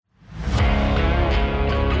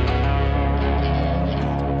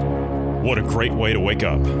What a great way to wake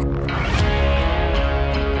up.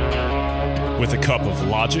 With a cup of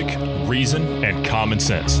logic, reason, and common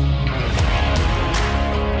sense.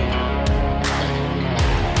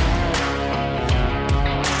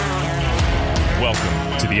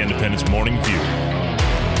 Welcome to the Independence Morning View.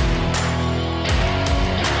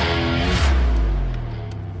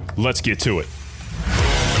 Let's get to it.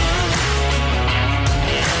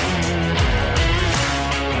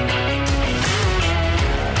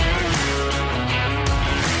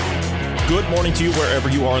 Good morning to you wherever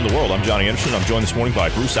you are in the world. I'm Johnny Anderson. I'm joined this morning by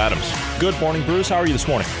Bruce Adams. Good morning, Bruce. How are you this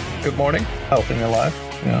morning? Good morning. Healthy and alive.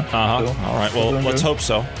 Yeah. All right. Well, let's hope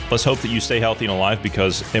so. Let's hope that you stay healthy and alive,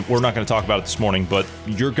 because we're not going to talk about it this morning, but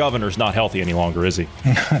your governor's not healthy any longer, is he?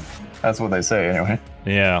 That's what they say anyway.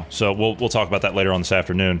 Yeah. So we'll talk about that later on this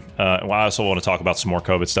afternoon. I also want to talk about some more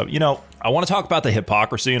COVID stuff. You know, I want to talk about the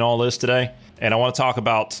hypocrisy in all this today. And I want to talk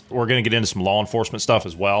about, we're going to get into some law enforcement stuff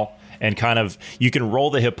as well. And kind of, you can roll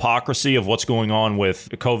the hypocrisy of what's going on with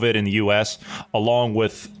COVID in the U.S. along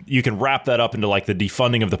with, you can wrap that up into like the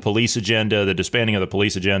defunding of the police agenda, the disbanding of the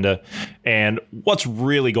police agenda, and what's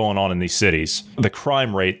really going on in these cities, the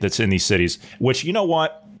crime rate that's in these cities, which, you know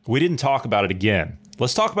what? We didn't talk about it again.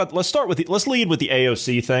 Let's lead with the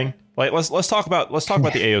AOC thing. Like, let's talk about the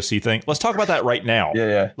AOC thing. Let's talk about that right now.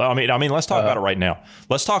 Yeah. I mean, let's talk about it right now.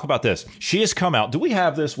 Let's talk about this. She has come out. Do we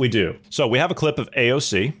have this? We do. So we have a clip of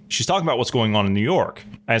AOC. She's talking about what's going on in New York.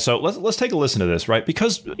 And so let's take a listen to this, right?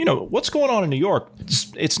 Because, you know, what's going on in New York,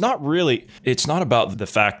 it's not about the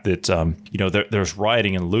fact that, there's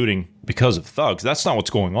rioting and looting because of thugs. That's not what's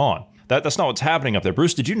going on. That's not what's happening up there.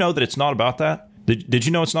 Bruce, did you know that it's not about that? Did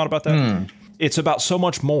you know it's not about that? It's about so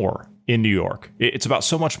much more in New York. It's about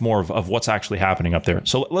so much more of what's actually happening up there.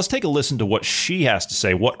 So let's take a listen to what she has to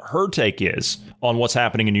say, what her take is on what's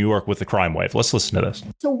happening in New York with the crime wave. Let's listen to this.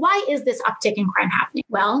 So why is this uptick in crime happening?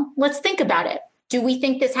 Well, let's think about it. Do we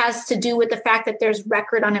think this has to do with the fact that there's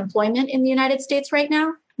record unemployment in the United States right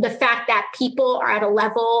now? The fact that people are at a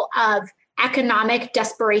level of economic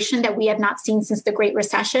desperation that we have not seen since the Great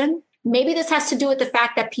Recession? Maybe this has to do with the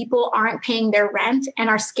fact that people aren't paying their rent and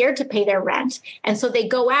are scared to pay their rent. And so they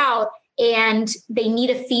go out and they need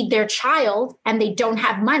to feed their child and they don't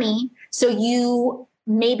have money. So you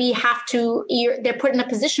maybe they're put in a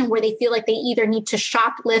position where they feel like they either need to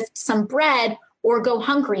shoplift some bread or go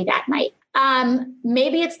hungry that night.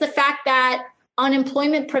 Maybe it's the fact that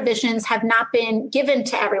unemployment provisions have not been given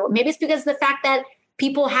to everyone. Maybe it's because of the fact that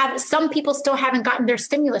some people still haven't gotten their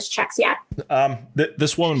stimulus checks yet.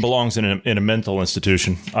 This woman belongs in a mental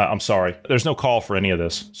institution. I'm sorry. There's no call for any of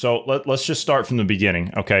this. So let's just start from the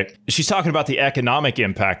beginning. Okay. She's talking about the economic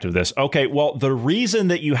impact of this. Okay. Well, the reason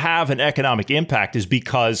that you have an economic impact is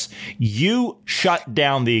because you shut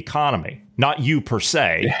down the economy. Not you per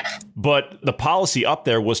se, but the policy up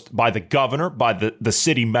there was by the governor, by the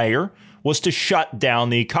city mayor, was to shut down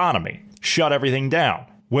the economy, shut everything down.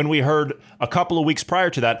 When we heard a couple of weeks prior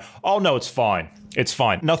to that, oh, no, it's fine. It's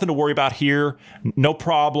fine. Nothing to worry about here. No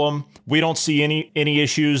problem. We don't see any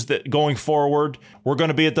issues that going forward. We're going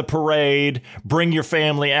to be at the parade. Bring your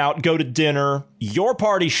family out. Go to dinner. Your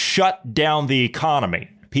party shut down the economy.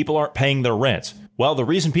 People aren't paying their rent. Well, the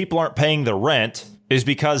reason people aren't paying their rent is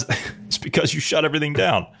because you shut everything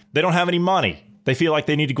down. They don't have any money. They feel like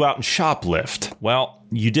they need to go out and shoplift. Well,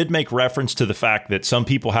 you did make reference to the fact that some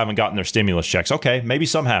people haven't gotten their stimulus checks. Okay, maybe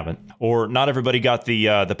some haven't. Or not everybody got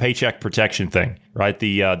the paycheck protection thing, right?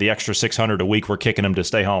 The extra $600 a week we're kicking them to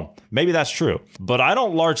stay home. Maybe that's true. But I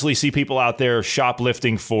don't largely see people out there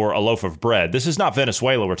shoplifting for a loaf of bread. This is not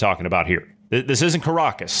Venezuela we're talking about here. This isn't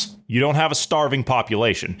Caracas. You don't have a starving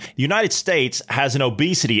population. The United States has an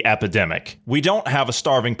obesity epidemic. We don't have a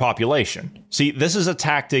starving population. See, this is a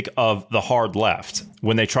tactic of the hard left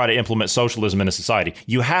when they try to implement socialism in a society.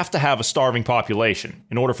 You have to have a starving population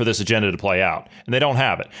in order for this agenda to play out, and they don't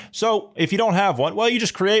have it. So if you don't have one, well, you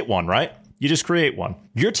just create one, right? You just create one.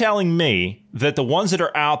 You're telling me that the ones that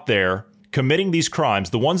are out there committing these crimes,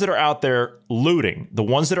 the ones that are out there looting, the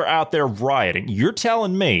ones that are out there rioting, you're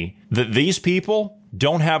telling me that these people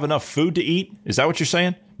don't have enough food to eat? Is that what you're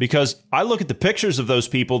saying? Because I look at the pictures of those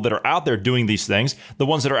people that are out there doing these things, the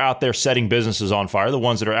ones that are out there setting businesses on fire, the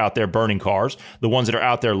ones that are out there burning cars, the ones that are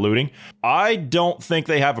out there looting. I don't think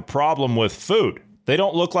they have a problem with food. They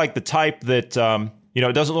don't look like the type that,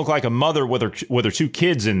 it doesn't look like a mother with her two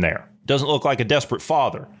kids in there. It doesn't look like a desperate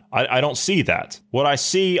father. I don't see that. What I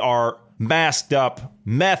see are masked up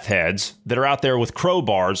meth heads that are out there with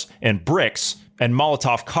crowbars and bricks and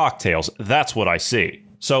Molotov cocktails. That's what I see.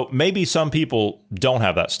 So maybe some people don't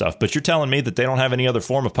have that stuff, but you're telling me that they don't have any other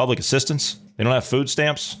form of public assistance? They don't have food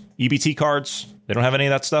stamps, EBT cards? They don't have any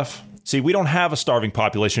of that stuff? See, we don't have a starving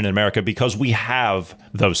population in America because we have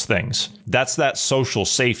those things. That's that social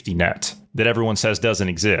safety net that everyone says doesn't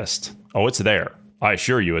exist. Oh, it's there. I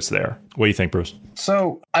assure you it's there. What do you think, Bruce?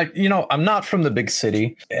 So, I'm not from the big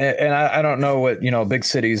city, and I don't know what, big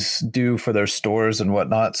cities do for their stores and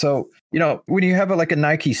whatnot. So, when you have like a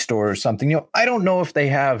Nike store or something, I don't know if they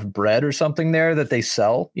have bread or something there that they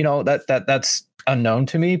sell, that's unknown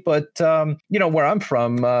to me. But, where I'm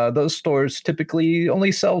from, those stores typically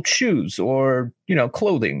only sell shoes or,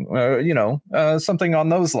 clothing or, something on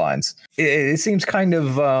those lines. It seems kind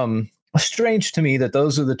of strange to me that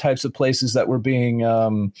those are the types of places that were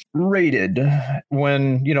being raided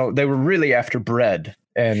when, they were really after bread.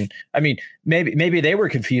 And I mean, maybe they were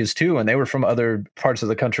confused too, and they were from other parts of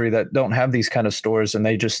the country that don't have these kind of stores, and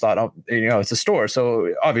they just thought, oh, it's a store,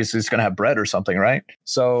 so obviously it's going to have bread or something, right?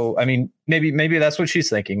 So I mean, maybe that's what she's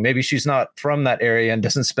thinking. Maybe she's not from that area and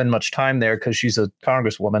doesn't spend much time there because she's a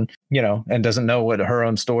congresswoman, and doesn't know what her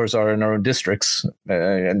own stores are in her own districts,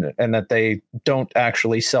 and that they don't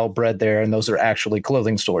actually sell bread there, and those are actually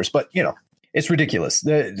clothing stores. But it's ridiculous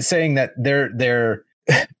saying that they're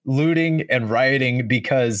looting and rioting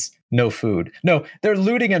because no food. No, they're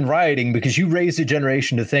looting and rioting because you raised a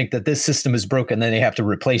generation to think that this system is broken, then they have to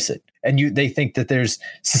replace it. And they think that there's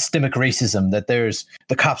systemic racism, that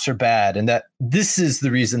the cops are bad, and that this is the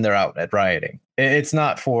reason they're out at rioting. It's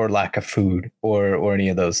not for lack of food or any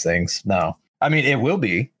of those things. No. I mean, it will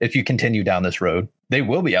be if you continue down this road. They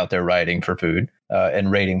will be out there rioting for food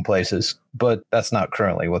and raiding places, but that's not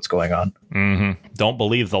currently what's going on. Mm-hmm. Don't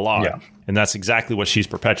believe the lie. Yeah. And that's exactly what she's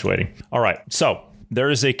perpetuating. All right. So there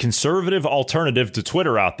is a conservative alternative to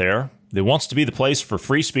Twitter out there that wants to be the place for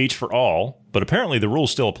free speech for all, but apparently the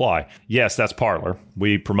rules still apply. Yes, that's Parler.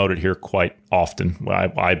 We promote it here quite often.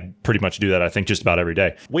 I pretty much do that, I think, just about every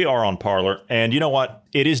day. We are on Parler, and you know what?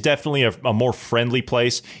 It is definitely a more friendly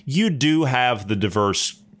place. You do have the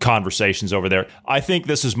diverse conversations over there. I think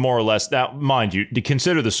this is more or less, now, mind you, to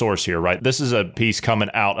consider the source here, right? This is a piece coming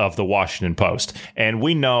out of the Washington Post, and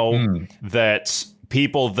we know that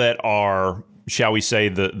people that are, shall we say,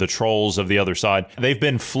 the trolls of the other side, they've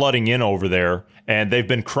been flooding in over there, and they've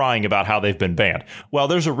been crying about how they've been banned. Well,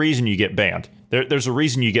 there's a reason you get banned. There's a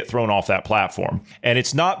reason you get thrown off that platform. And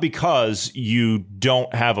it's not because you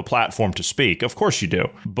don't have a platform to speak. Of course you do.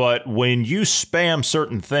 But when you spam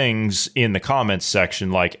certain things in the comments section,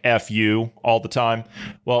 like F you all the time,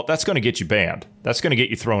 well, that's going to get you banned. That's going to get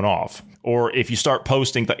you thrown off. Or if you start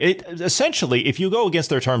posting, essentially, if you go against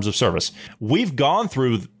their terms of service, we've gone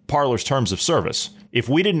through Parler's terms of service. If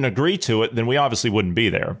we didn't agree to it, then we obviously wouldn't be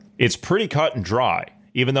there. It's pretty cut and dry,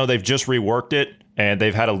 even though they've just reworked it. And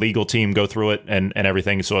they've had a legal team go through it and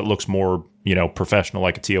everything, so it looks more, professional,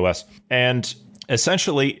 like a TOS. And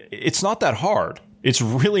essentially, it's not that hard. It's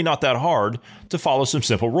really not that hard to follow some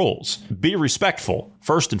simple rules. Be respectful,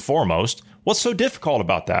 first and foremost. What's so difficult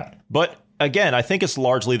about that? But again, I think it's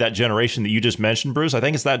largely that generation that you just mentioned, Bruce. I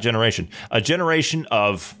think it's that generation. A generation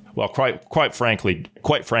of, well, quite frankly,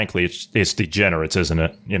 it's degenerates, isn't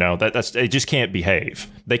it? They just can't behave.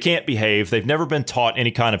 They can't behave. They've never been taught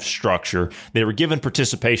any kind of structure. They were given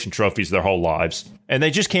participation trophies their whole lives, and they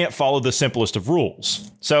just can't follow the simplest of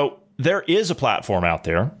rules. So there is a platform out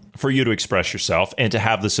there for you to express yourself and to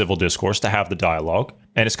have the civil discourse, to have the dialogue,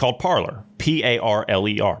 and it's called Parler.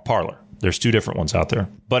 Parler. Parler. There's two different ones out there.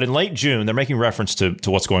 But in late June, they're making reference to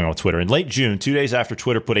what's going on with Twitter. In late June, 2 days after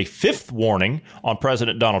Twitter put a fifth warning on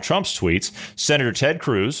President Donald Trump's tweets, Senator Ted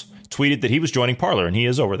Cruz tweeted that he was joining Parler, and he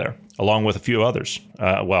is over there, along with a few others.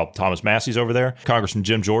 Thomas Massey's over there. Congressman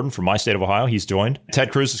Jim Jordan from my state of Ohio, he's joined.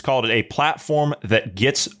 Ted Cruz has called it a platform that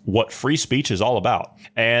gets what free speech is all about.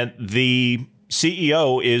 And the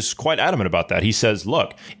CEO is quite adamant about that. He says,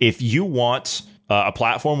 look, if you want a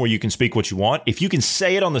platform where you can speak what you want, if you can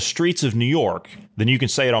say it on the streets of New York, then you can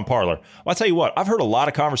say it on Parler. Well, I'll tell you what, I've heard a lot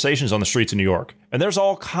of conversations on the streets of New York, and there's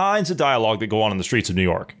all kinds of dialogue that go on in the streets of New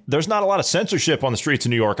York. There's not a lot of censorship on the streets of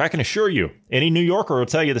New York, I can assure you. Any New Yorker will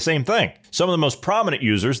tell you the same thing. Some of the most prominent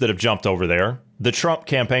users that have jumped over there, the Trump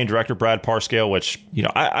campaign director, Brad Parscale, which,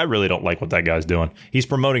 I really don't like what that guy's doing. He's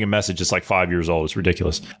promoting a message that's like 5 years old. It's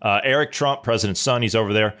ridiculous. Eric Trump, president's son, he's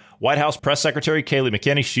over there. White House press secretary, Kayleigh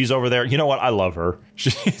McEnany, she's over there. You know what? I love her.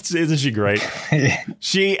 Isn't she great?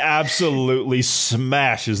 She absolutely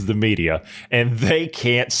smashes the media, and they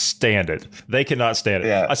can't stand it. They cannot stand it.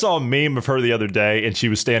 Yeah. I saw a meme of her the other day, and she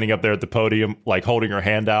was standing up there at the podium, like holding her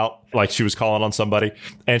hand out, like she was calling on somebody.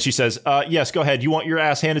 And she says, yes, go ahead. You want your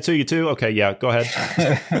ass handed to you too? Okay, yeah, go ahead.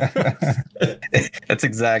 That's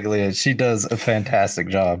exactly it. She does a fantastic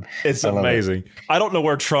job. It's amazing. I don't know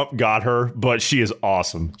where Trump got her, but she is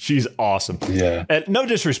awesome. She's awesome. Yeah. And no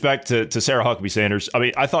disrespect to Sarah Huckabee Sanders. I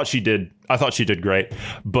mean, I thought she did great.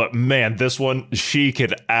 But man, this one, she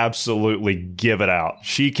could absolutely give it out.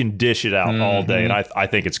 She can dish it out all day, and I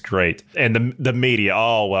think it's great. And the media,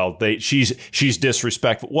 oh well, she's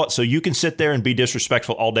disrespectful. What? So you can sit there and be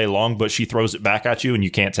disrespectful all day long, but she throws it back at you and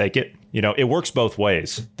you can't take it? You know, it works both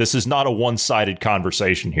ways. This is not a one-sided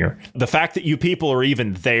conversation here. The fact that you people are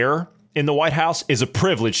even there in the White House is a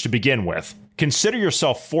privilege to begin with. Consider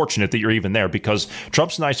yourself fortunate that you're even there, because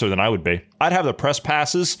Trump's nicer than I would be. I'd have the press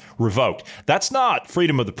passes revoked. That's not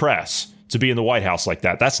freedom of the press to be in the White House like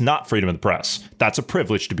that. That's not freedom of the press. That's a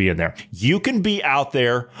privilege to be in there. You can be out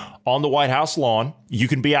there on the White House lawn. You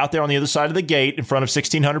can be out there on the other side of the gate in front of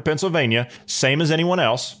 1600 Pennsylvania, same as anyone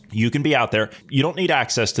else. You can be out there. You don't need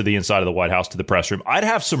access to the inside of the White House, to the press room. I'd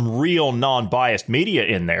have some real non-biased media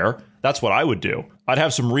in there. That's what I would do. I'd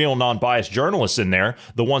have some real non-biased journalists in there,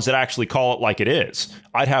 the ones that actually call it like it is.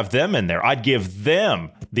 I'd have them in there. I'd give them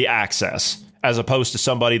the access, as opposed to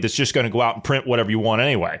somebody that's just going to go out and print whatever you want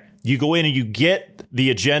anyway. You go in and you get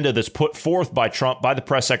the agenda that's put forth by Trump, by the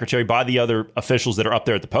press secretary, by the other officials that are up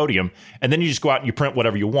there at the podium, and then you just go out and you print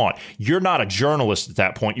whatever you want. You're not a journalist at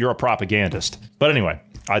that point. You're a propagandist. But anyway,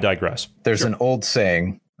 I digress. There's an old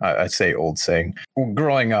saying. I say old saying.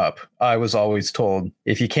 Growing up, I was always told,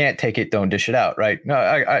 if you can't take it, don't dish it out, right?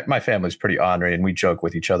 No, my family's pretty ornery, and we joke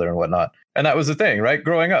with each other and whatnot. And that was the thing, right?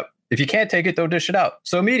 Growing up, if you can't take it, don't dish it out.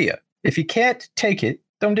 So media, if you can't take it,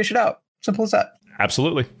 don't dish it out. Simple as that.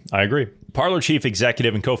 Absolutely. I agree. Parler chief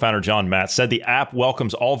executive and co-founder John Matz said the app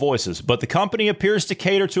welcomes all voices, but the company appears to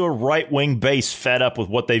cater to a right-wing base fed up with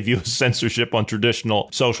what they view as censorship on traditional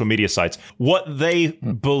social media sites. What they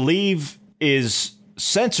believe is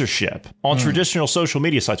censorship on traditional social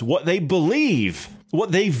media sites, what they believe,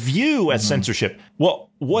 what they view as censorship. Well,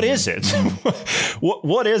 what is it?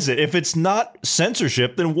 What is it? If it's not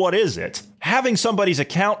censorship, then what is it? Having somebody's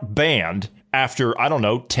account banned after, I don't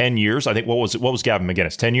know, 10 years. I think, what was Gavin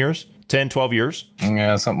McInnes? 10 years? 10, 12 years?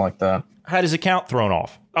 Yeah, something like that. Had his account thrown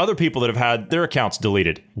off. Other people that have had their accounts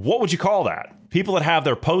deleted. What would you call that? People that have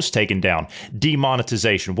their posts taken down.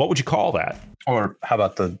 Demonetization. What would you call that? Or how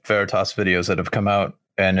about the Veritas videos that have come out,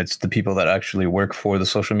 and it's the people that actually work for the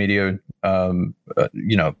social media,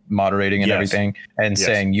 moderating and everything, and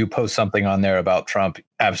saying, you post something on there about Trump,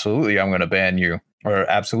 absolutely, I'm going to ban you, or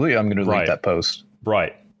absolutely, I'm going to delete that post.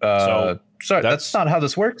 Right. Sorry, that's not how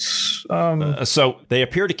this works. So they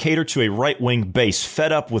appear to cater to a right-wing base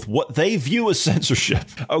fed up with what they view as censorship.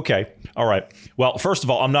 Okay. All right. Well, first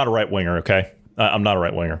of all, I'm not a right-winger, okay? I'm not a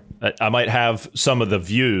right-winger. I might have some of the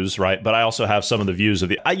views, right? But I also have some of the views of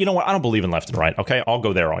the... you know what? I don't believe in left and right, okay? I'll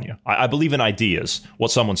go there on you. I believe in ideas, what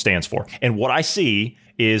someone stands for. And what I see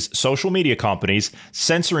is social media companies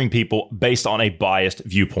censoring people based on a biased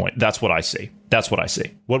viewpoint. That's what I see. That's what I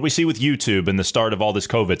see. What do we see with YouTube and the start of all this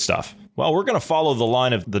COVID stuff? Well, we're going to follow the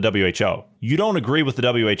line of the WHO. You don't agree with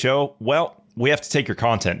the WHO? Well, we have to take your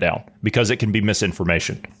content down because it can be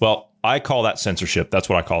misinformation. Well, I call that censorship. That's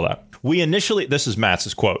what I call that. This is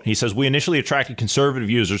Matz's quote. He says, we initially attracted conservative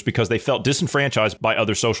users because they felt disenfranchised by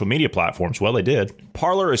other social media platforms. Well, they did.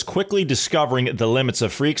 Parler is quickly discovering the limits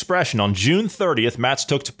of free expression. On June 30th, Matz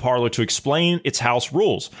took to Parler to explain its house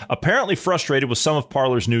rules. Apparently frustrated with some of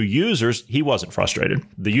Parler's new users, he wasn't frustrated.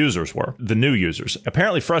 The users were. The new users.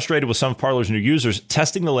 Apparently frustrated with some of Parler's new users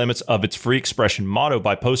testing the limits of its free expression motto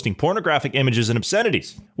by posting pornographic images and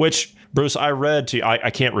obscenities, which, Bruce, I read to you. I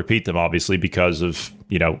can't repeat them, obviously, because of,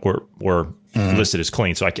 we're listed as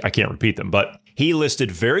clean, so I can't repeat them. But he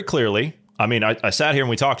listed very clearly, I sat here and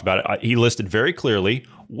we talked about it. He listed very clearly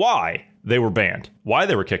why they were banned, why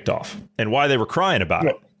they were kicked off, and why they were crying about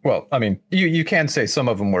it. Well, you can say some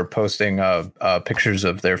of them were posting pictures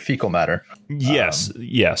of their fecal matter. Yes.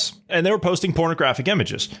 And they were posting pornographic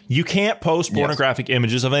images. You can't post pornographic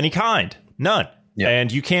images of any kind. None. Yep.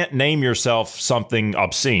 And you can't name yourself something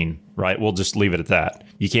obscene, right? We'll just leave it at that.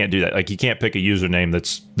 You can't do that. Like, you can't pick a username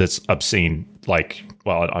that's obscene. Like,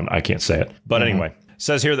 well, I can't say it. But anyway,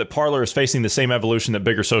 says here that Parler is facing the same evolution that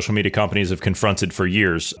bigger social media companies have confronted for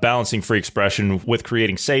years, balancing free expression with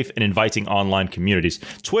creating safe and inviting online communities.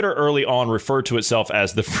 Twitter early on referred to itself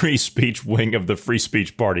as the free speech wing of the free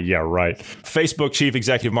speech party. Yeah, right. Facebook chief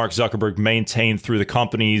executive Mark Zuckerberg maintained through the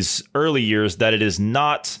company's early years that it is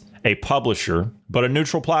not a publisher, but a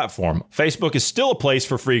neutral platform. Facebook is still a place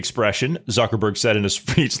for free expression, Zuckerberg said in a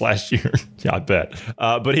speech last year. Yeah, I bet.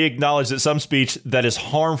 But he acknowledged that some speech that is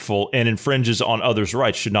harmful and infringes on others'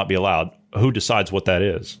 rights should not be allowed. Who decides what that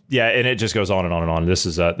is? Yeah, and it just goes on and on and on. This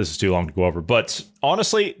is too long to go over. But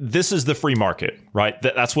honestly, this is the free market, right?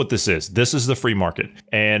 That's what this is. This is the free market.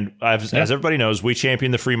 And as everybody knows, we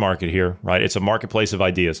champion the free market here, right? It's a marketplace of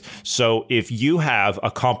ideas. So if you have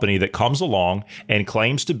a company that comes along and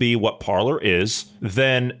claims to be what Parler is,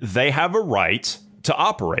 then they have a right to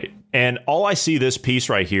operate. And all I see this piece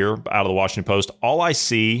right here out of the Washington Post, all I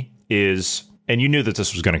see is, and you knew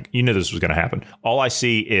this was going to happen. All I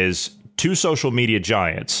see is two social media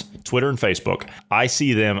giants, Twitter and Facebook. I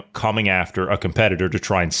see them coming after a competitor to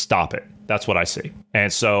try and stop it. That's what I see.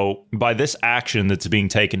 And so by this action that's being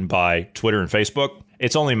taken by Twitter and Facebook,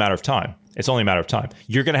 it's only a matter of time.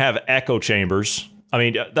 You're going to have echo chambers. I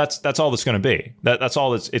mean, that's all that's going to be. That's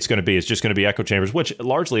all it's going to be. It's just going to be echo chambers, which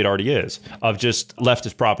largely it already is, of just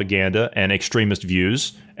leftist propaganda and extremist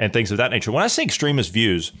views and things of that nature. When I say extremist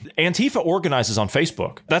views, Antifa organizes on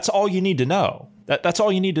Facebook. That's all you need to know. That's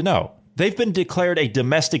all you need to know. They've been declared a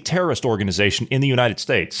domestic terrorist organization in the United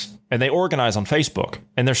States, and they organize on Facebook,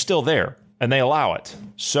 and they're still there, and they allow it.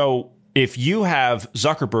 So if you have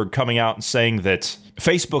Zuckerberg coming out and saying that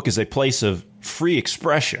Facebook is a place of free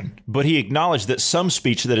expression, but he acknowledged that some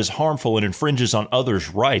speech that is harmful and infringes on others'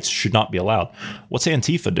 rights should not be allowed, what's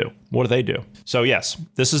Antifa do? What do they do? So yes,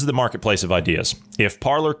 this is the marketplace of ideas. If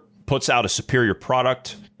Parler puts out a superior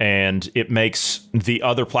product and it makes the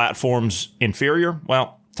other platforms inferior,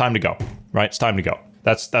 well, time to go, right? It's time to go.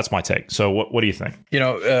 That's my take. So what do you think?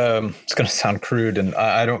 It's going to sound crude, and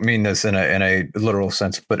I don't mean this in a literal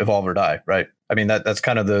sense, but evolve or die, right? I mean, that's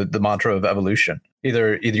kind of the mantra of evolution.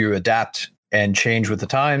 Either you adapt and change with the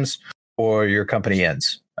times, or your company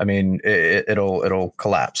ends. I mean, it'll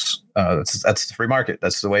collapse. That's the free market.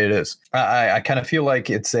 That's the way it is. I kind of feel like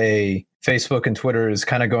it's Facebook and Twitter is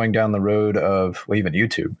kind of going down the road of, well, even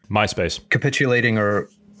YouTube, MySpace, capitulating or.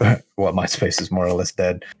 Well, MySpace is more or less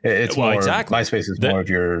dead. It's more exactly. MySpace is more of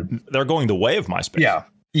your. They're going the way of MySpace.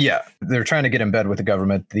 Yeah. They're trying to get in bed with the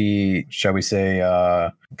government, the, shall we say,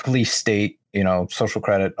 police state, social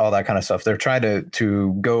credit, all that kind of stuff. They're trying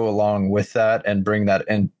to go along with that and bring that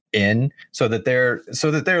in so that they're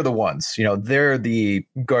the ones, they're the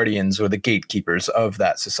guardians or the gatekeepers of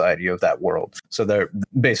that society, of that world. So they're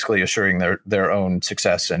basically assuring their own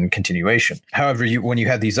success and continuation. However, when you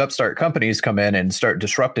have these upstart companies come in and start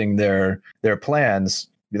disrupting their plans,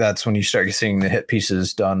 that's when you start seeing the hit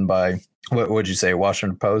pieces done by, what would you say,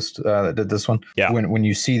 Washington Post that did this one? Yeah. When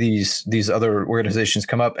you see these other organizations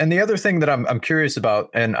come up. And the other thing that I'm curious about,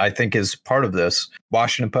 and I think is part of this,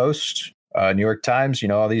 Washington Post, New York Times,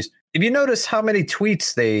 all these. If you notice how many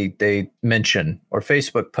tweets they mention or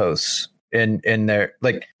Facebook posts in their,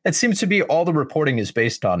 like, it seems to be all the reporting is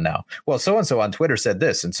based on now. Well, so-and-so on Twitter said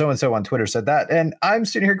this and so-and-so on Twitter said that. And I'm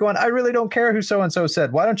sitting here going, I really don't care who so-and-so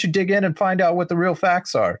said. Why don't you dig in and find out what the real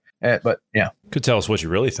facts are? But yeah. Could tell us what you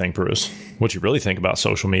really think, Bruce. What you really think about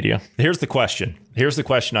social media. Here's the question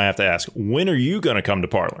I have to ask. When are you going to come to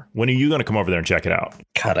Parler? When are you going to come over there and check it out?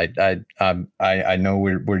 God, I know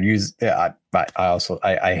we're using.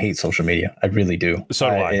 I hate social media. I really do. So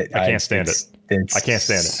do I. I can't stand it. I can't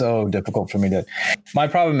stand it. It's so difficult for me to. My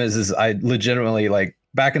problem is I legitimately, like,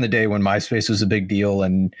 back in the day when MySpace was a big deal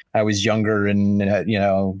and I was younger and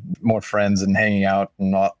more friends and hanging out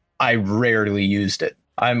and all, I rarely used it.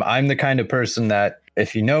 I'm the kind of person that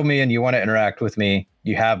if you know me and you want to interact with me,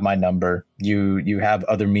 you have my number. You have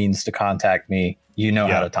other means to contact me.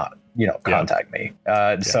 How to contact me.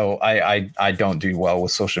 So I don't do well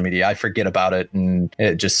with social media. I forget about it and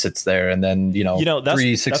it just sits there. And then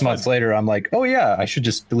 3-6 months later, I'm like, oh yeah, I should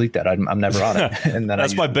just delete that. I'm never on it. And then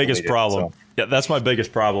that's my biggest problem. Yeah, that's my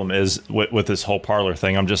biggest problem is with this whole Parler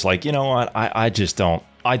thing. I'm just like, you know what? I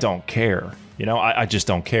don't care. I just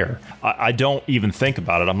don't care. I don't even think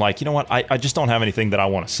about it. I'm like, you know what? I just don't have anything that I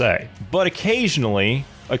want to say. But occasionally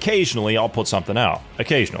I'll put something out.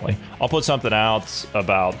 Occasionally I'll put something out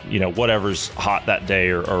about, whatever's hot that day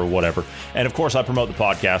or whatever. And of course I promote the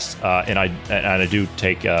podcast and I do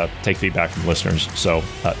take feedback from listeners. So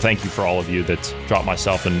thank you for all of you that dropped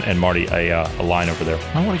myself and Marty a line over there.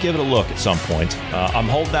 I want to give it a look at some point. I'm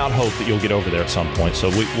holding out hope that you'll get over there at some point. So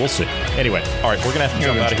we'll see. Anyway, all right, we're going to have to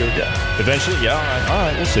jump out of here. Yeah. Eventually, yeah, all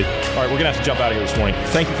right, we'll see. All right, we're going to have to jump out of here this morning.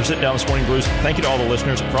 Thank you for sitting down this morning, Bruce. Thank you to all the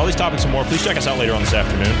listeners. For all these topics and more, please check us out later on this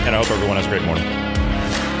afternoon. And I hope everyone has a great morning.